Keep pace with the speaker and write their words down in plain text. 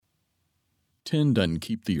Tend and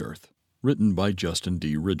Keep the Earth, written by Justin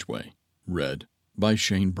D. Ridgway, read by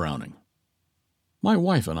Shane Browning. My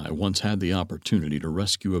wife and I once had the opportunity to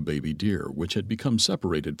rescue a baby deer which had become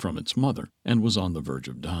separated from its mother and was on the verge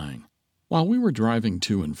of dying. While we were driving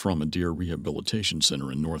to and from a deer rehabilitation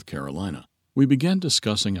center in North Carolina, we began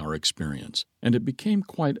discussing our experience, and it became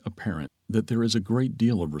quite apparent that there is a great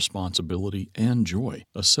deal of responsibility and joy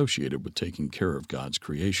associated with taking care of God's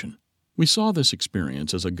creation. We saw this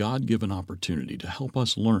experience as a God-given opportunity to help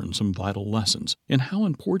us learn some vital lessons in how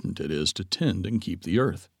important it is to tend and keep the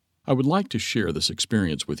earth. I would like to share this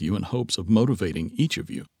experience with you in hopes of motivating each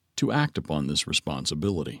of you to act upon this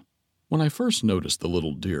responsibility. When I first noticed the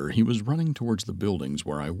little deer, he was running towards the buildings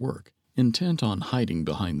where I work, intent on hiding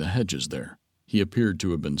behind the hedges there. He appeared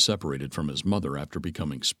to have been separated from his mother after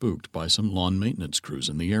becoming spooked by some lawn maintenance crews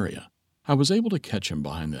in the area. I was able to catch him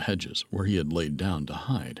behind the hedges where he had laid down to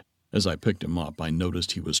hide. As I picked him up, I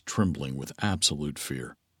noticed he was trembling with absolute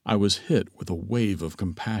fear. I was hit with a wave of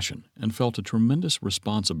compassion and felt a tremendous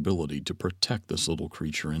responsibility to protect this little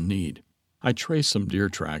creature in need. I traced some deer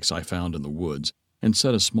tracks I found in the woods and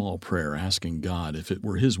said a small prayer asking God, if it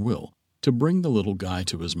were His will, to bring the little guy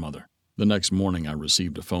to his mother. The next morning I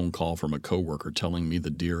received a phone call from a coworker telling me the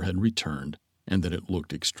deer had returned and that it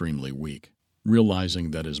looked extremely weak.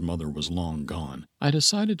 Realizing that his mother was long gone, I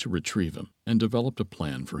decided to retrieve him and developed a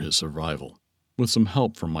plan for his survival. With some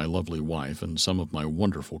help from my lovely wife and some of my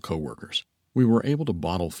wonderful coworkers, we were able to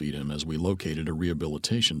bottle feed him as we located a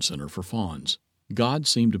rehabilitation center for fawns. God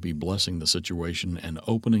seemed to be blessing the situation and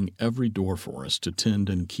opening every door for us to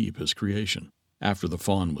tend and keep His creation. After the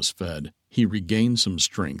fawn was fed, he regained some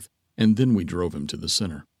strength, and then we drove him to the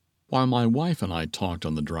center. While my wife and I talked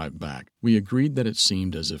on the drive back, we agreed that it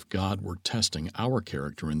seemed as if God were testing our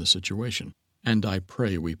character in the situation, and I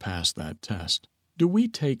pray we pass that test. Do we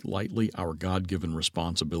take lightly our God-given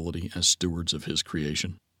responsibility as stewards of His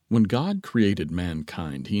creation? When God created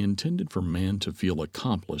mankind, He intended for man to feel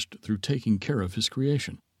accomplished through taking care of His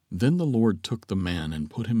creation. Then the Lord took the man and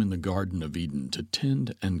put him in the Garden of Eden to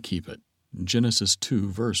tend and keep it. Genesis 2,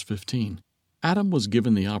 verse 15. Adam was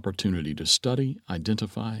given the opportunity to study,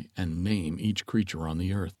 identify, and name each creature on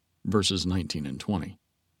the earth, verses 19 and 20.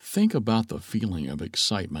 Think about the feeling of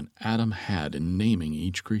excitement Adam had in naming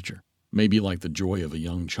each creature. Maybe like the joy of a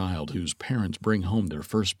young child whose parents bring home their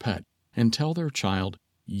first pet and tell their child,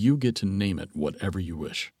 "You get to name it whatever you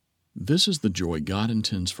wish." This is the joy God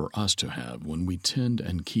intends for us to have when we tend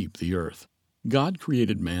and keep the earth. God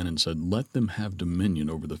created man and said, "Let them have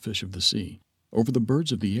dominion over the fish of the sea, over the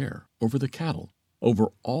birds of the air, over the cattle, over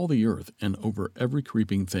all the earth, and over every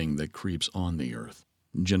creeping thing that creeps on the earth."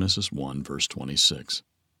 Genesis 1, verse 26.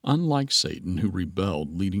 Unlike Satan, who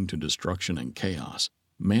rebelled, leading to destruction and chaos,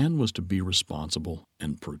 man was to be responsible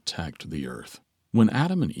and protect the earth. When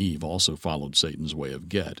Adam and Eve also followed Satan's way of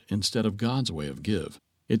get instead of God's way of give,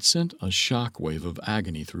 it sent a shock wave of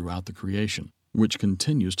agony throughout the creation, which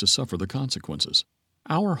continues to suffer the consequences.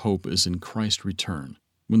 Our hope is in Christ's return,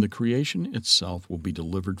 when the creation itself will be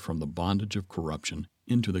delivered from the bondage of corruption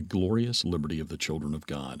into the glorious liberty of the children of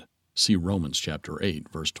God. See Romans chapter 8,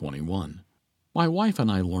 verse 21. My wife and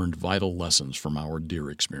I learned vital lessons from our deer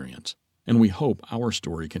experience, and we hope our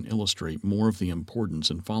story can illustrate more of the importance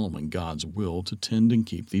in following God's will to tend and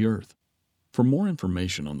keep the earth. For more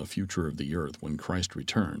information on the future of the earth when Christ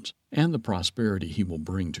returns and the prosperity He will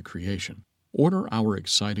bring to creation, order our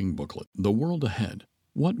exciting booklet, The World Ahead,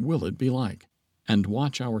 What Will It Be Like? And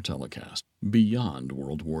watch our telecast, Beyond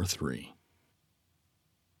World War III.